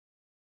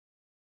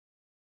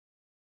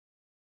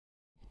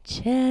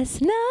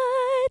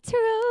Chestnuts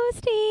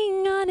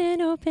roasting on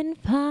an open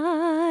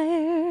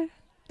fire,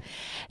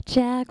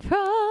 Jack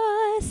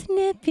Frost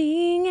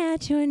nipping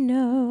at your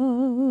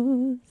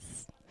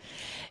nose,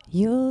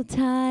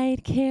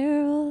 Yuletide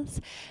carols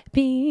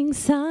being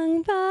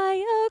sung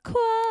by a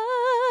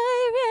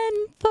choir,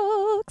 and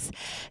folks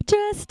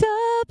dressed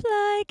up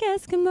like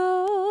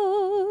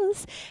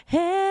Eskimos.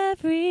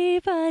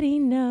 Everybody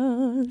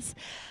knows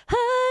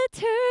a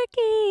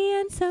turkey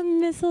and some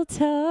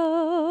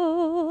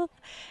mistletoe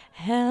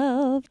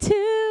help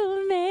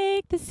to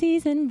make the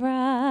season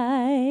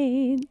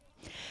bright.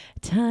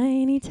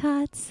 Tiny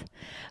tots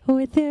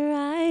with their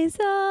eyes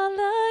all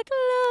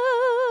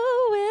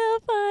aglow will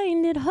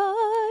find it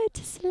hard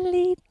to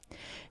sleep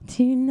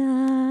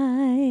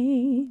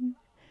tonight.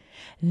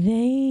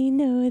 They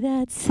know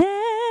that Santa's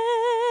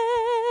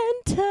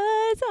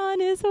on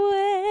his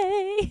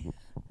way.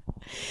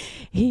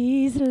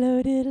 He's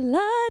loaded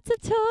lots of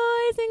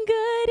toys and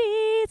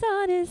goodies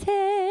on his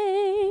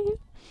hay,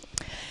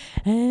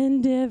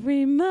 and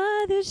every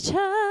mother's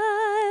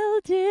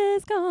child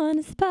is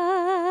gonna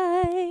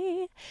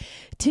spy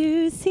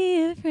to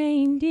see if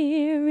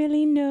reindeer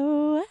really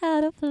know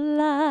how to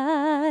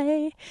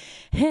fly.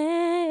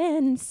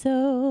 And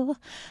so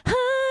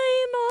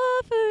I'm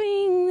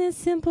offering this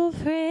simple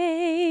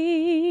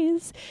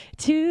phrase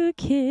to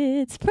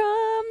kids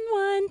from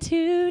 1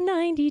 to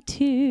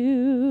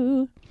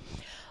 92.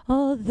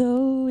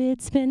 Although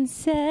it's been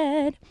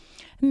said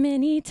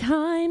many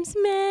times,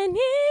 many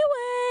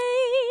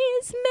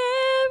ways,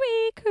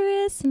 Merry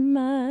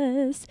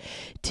Christmas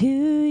to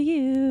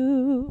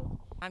you.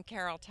 I'm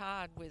Carol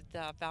Todd with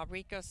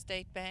Valrico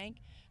State Bank,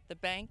 the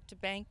bank to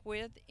bank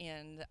with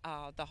in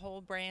the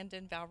whole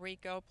Brandon,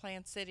 Valrico,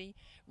 Plant City,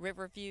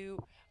 Riverview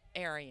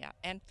area,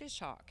 and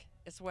Fishhawk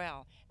as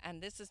well. And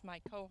this is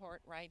my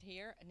cohort right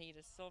here,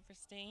 Anita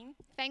Silverstein.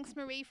 Thanks,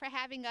 Marie, for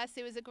having us.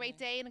 It was a great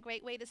day and a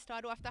great way to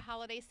start off the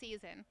holiday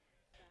season.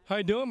 How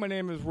you doing? My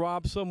name is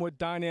Rob Sum with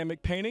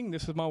Dynamic Painting.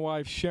 This is my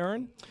wife,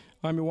 Sharon.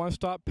 I'm your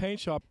one-stop paint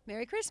shop.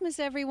 Merry Christmas,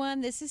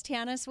 everyone. This is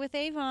Tanis with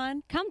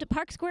Avon. Come to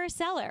Park Square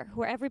Cellar,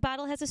 where every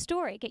bottle has a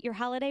story. Get your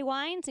holiday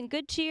wines and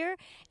good cheer,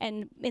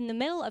 and in the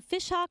middle of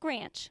Fishhawk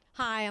Ranch.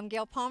 Hi, I'm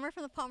Gail Palmer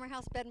from the Palmer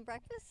House Bed and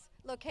Breakfast,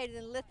 located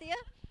in Lithia.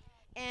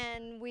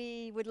 And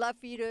we would love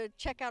for you to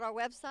check out our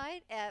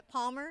website at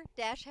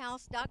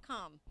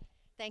palmer-house.com.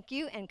 Thank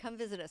you, and come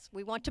visit us.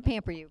 We want to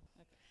pamper you.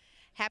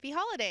 Happy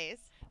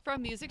holidays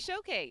from Music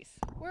Showcase.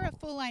 We're a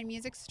full-line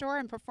music store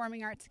and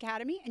performing arts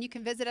academy, and you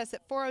can visit us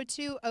at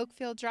 402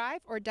 Oakfield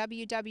Drive or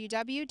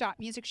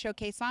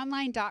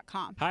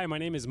www.musicshowcaseonline.com. Hi, my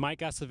name is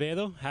Mike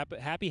Acevedo.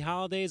 Happy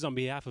holidays on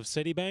behalf of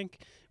Citibank.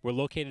 We're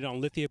located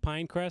on Lithia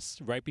Pinecrest,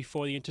 right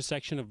before the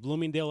intersection of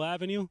Bloomingdale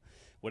Avenue.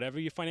 Whatever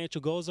your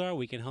financial goals are,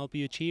 we can help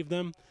you achieve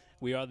them.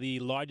 We are the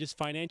largest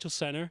financial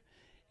center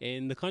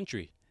in the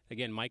country.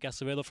 Again, Mike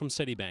Acevedo from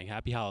Citibank.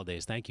 Happy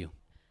holidays. Thank you.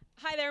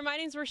 Hi there, my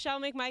name is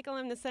Rochelle McMichael.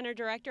 I'm the Center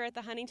Director at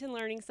the Huntington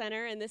Learning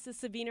Center, and this is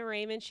Sabina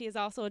Raymond. She is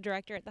also a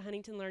Director at the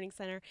Huntington Learning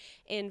Center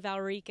in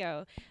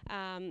Valrico.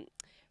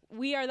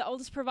 We are the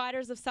oldest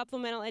providers of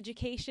supplemental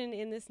education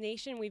in this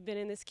nation. We've been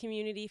in this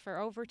community for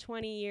over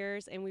 20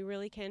 years, and we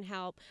really can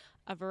help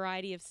a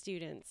variety of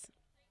students.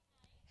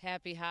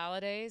 Happy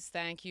holidays.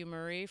 Thank you,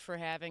 Marie, for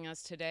having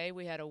us today.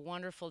 We had a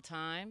wonderful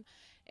time.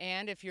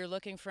 And if you're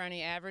looking for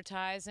any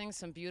advertising,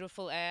 some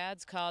beautiful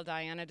ads, call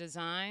Diana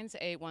Designs,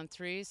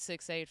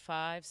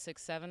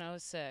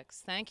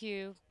 813-685-6706. Thank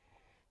you.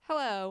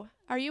 Hello.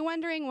 Are you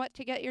wondering what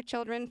to get your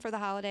children for the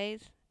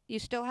holidays? You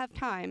still have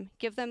time.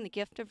 Give them the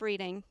gift of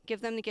reading. Give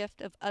them the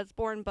gift of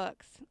Usborne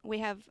books. We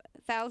have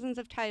thousands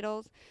of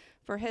titles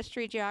for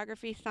history,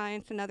 geography,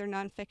 science, and other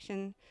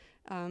nonfiction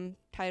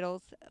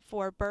titles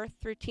for birth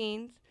through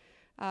teens.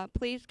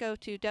 Please go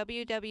to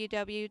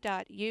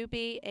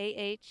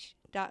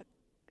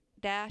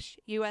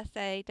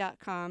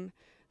www.ubah.usa.com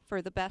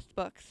for the best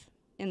books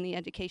in the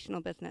educational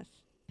business.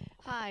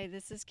 Hi,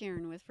 this is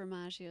Karen with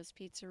Formaggio's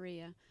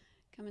Pizzeria.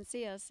 Come and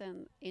see us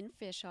in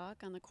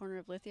Fishhawk on the corner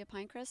of Lithia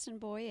Pinecrest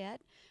and Boyette.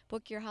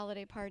 Book your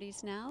holiday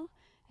parties now,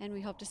 and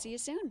we hope to see you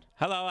soon.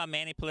 Hello, I'm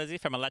Manny Palizzi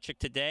from Electric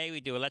Today.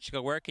 We do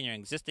electrical work in your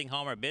existing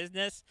home or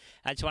business.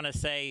 I just want to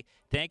say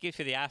thank you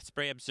to the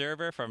Osprey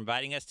Observer for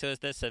inviting us to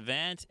this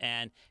event,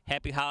 and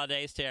happy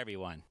holidays to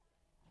everyone.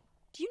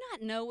 Do you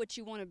not know what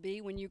you want to be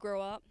when you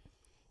grow up?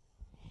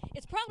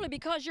 It's probably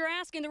because you're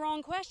asking the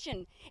wrong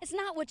question. It's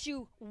not what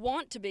you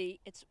want to be,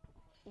 it's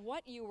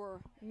what you were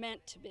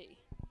meant to be.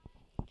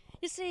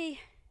 You see,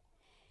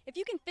 if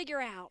you can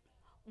figure out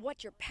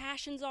what your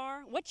passions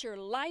are, what your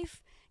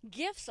life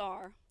gifts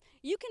are,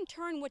 you can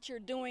turn what you're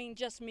doing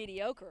just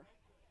mediocre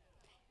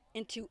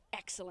into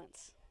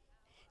excellence.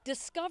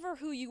 Discover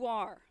who you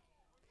are.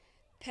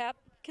 PEP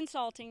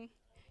Consulting,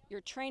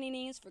 your training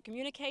needs for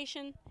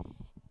communication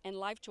and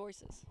life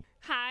choices.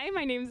 Hi,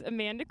 my name is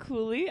Amanda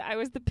Cooley. I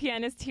was the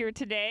pianist here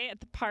today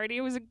at the party.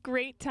 It was a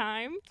great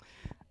time.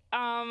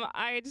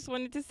 I just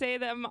wanted to say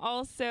that I'm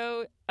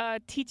also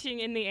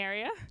teaching in the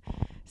area.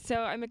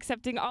 So I'm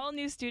accepting all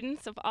new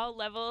students of all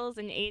levels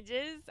and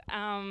ages.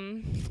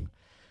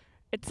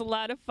 It's a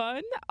lot of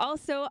fun.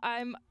 Also,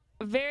 I'm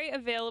very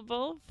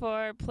available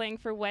for playing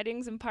for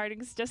weddings and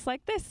parties just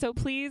like this, so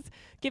please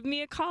give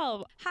me a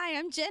call. Hi,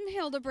 I'm Jen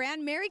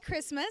Hildebrand. Merry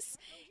Christmas.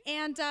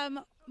 And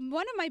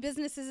one of my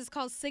businesses is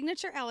called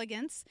Signature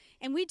Elegance,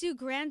 and we do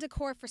grand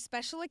decor for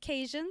special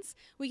occasions.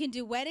 We can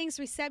do weddings,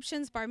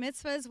 receptions, bar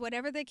mitzvahs,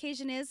 whatever the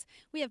occasion is.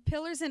 We have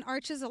pillars and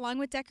arches along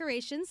with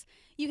decorations.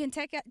 You can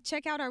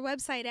check out our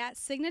website at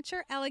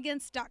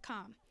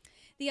signatureelegance.com.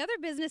 The other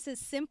business is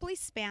Simply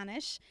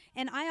Spanish,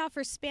 and I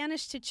offer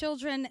Spanish to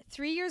children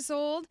 3 years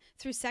old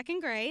through 2nd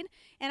grade,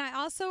 and I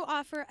also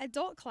offer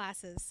adult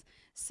classes.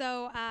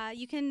 So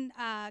you can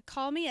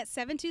call me at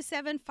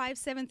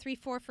 727-5734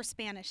 for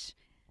Spanish.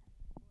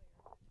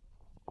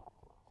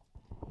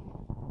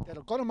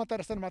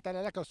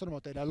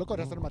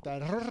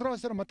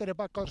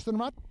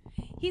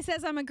 He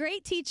says I'm a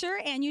great teacher,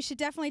 and you should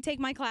definitely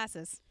take my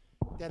classes.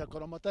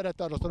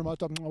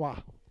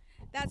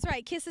 That's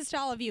right. Kisses to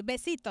all of you.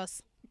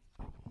 Besitos.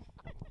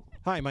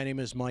 Hi, my name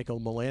is Michael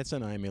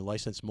Melanson. I'm a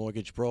licensed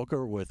mortgage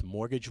broker with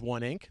Mortgage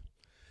One Inc.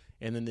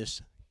 And in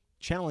this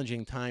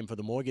challenging time for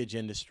the mortgage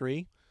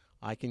industry,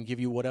 I can give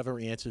you whatever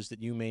answers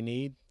that you may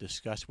need,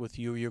 discuss with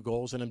you your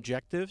goals and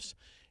objectives,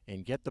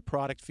 and get the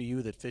product for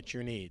you that fits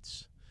your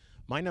needs.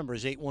 My number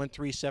is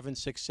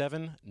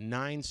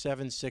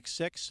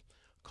 813-767-9766.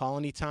 Call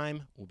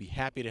anytime. We'll be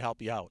happy to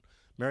help you out.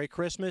 Merry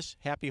Christmas,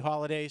 Happy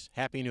Holidays,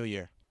 Happy New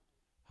Year.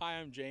 Hi,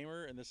 I'm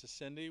Jamer, and this is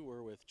Cindy.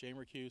 We're with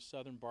Jamer Q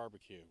Southern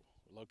Barbecue,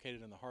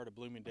 located in the heart of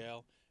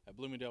Bloomingdale at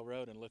Bloomingdale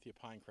Road and Lithia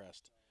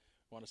Pinecrest.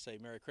 I want to say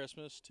Merry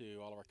Christmas to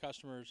all of our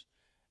customers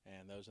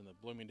and those in the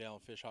Bloomingdale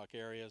and Fishhawk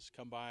areas.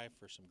 Come by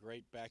for some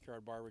great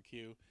backyard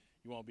barbecue.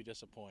 You won't be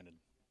disappointed.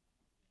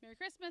 Merry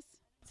Christmas.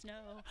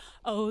 Snow.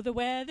 Oh, the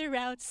weather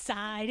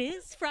outside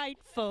is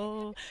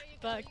frightful,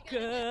 but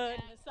goodness,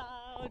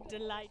 how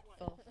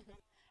delightful.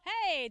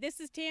 Hey,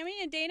 this is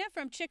Tammy and Dana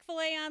from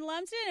Chick-fil-A on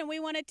Lumsden, and we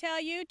want to tell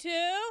you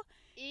to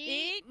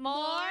eat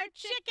more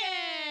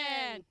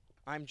chicken.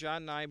 I'm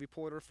John Nye,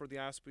 reporter for the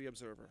Osprey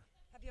Observer.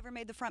 Have you ever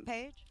made the front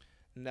page?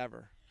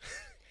 Never.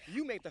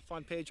 You make the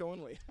front page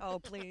only. Oh,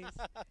 please.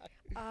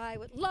 I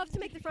would love to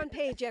make the front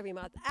page every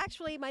month.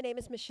 Actually, my name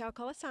is Michelle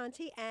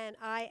Colasanti, and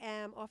I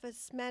am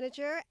office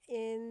manager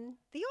in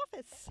the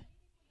office.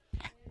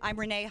 I'm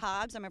Renee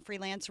Hobbs. I'm a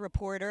freelance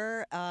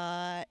reporter,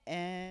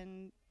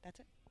 and that's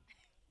it.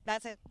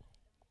 That's it.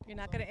 You're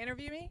not going to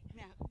interview me?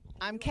 No.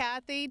 I'm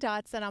Kathy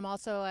Dotson. I'm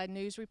also a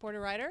news reporter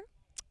writer,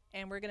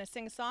 and we're going to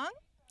sing a song.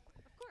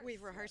 Of course.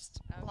 We've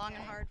rehearsed long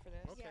and hard for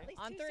this. Okay. Yeah, at least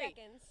On 2 three.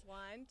 seconds.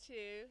 1, 2,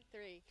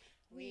 3.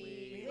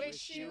 We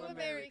wish you a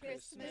Merry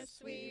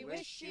Christmas. We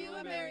wish you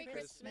a Merry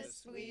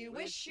Christmas. We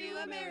wish you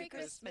a Merry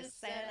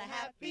Christmas and a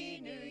Happy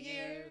New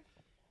Year.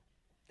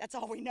 That's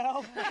all we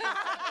know.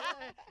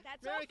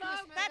 That's all,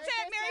 folks. That's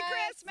it. Merry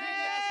Christmas.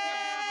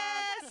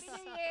 Happy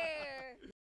New Year.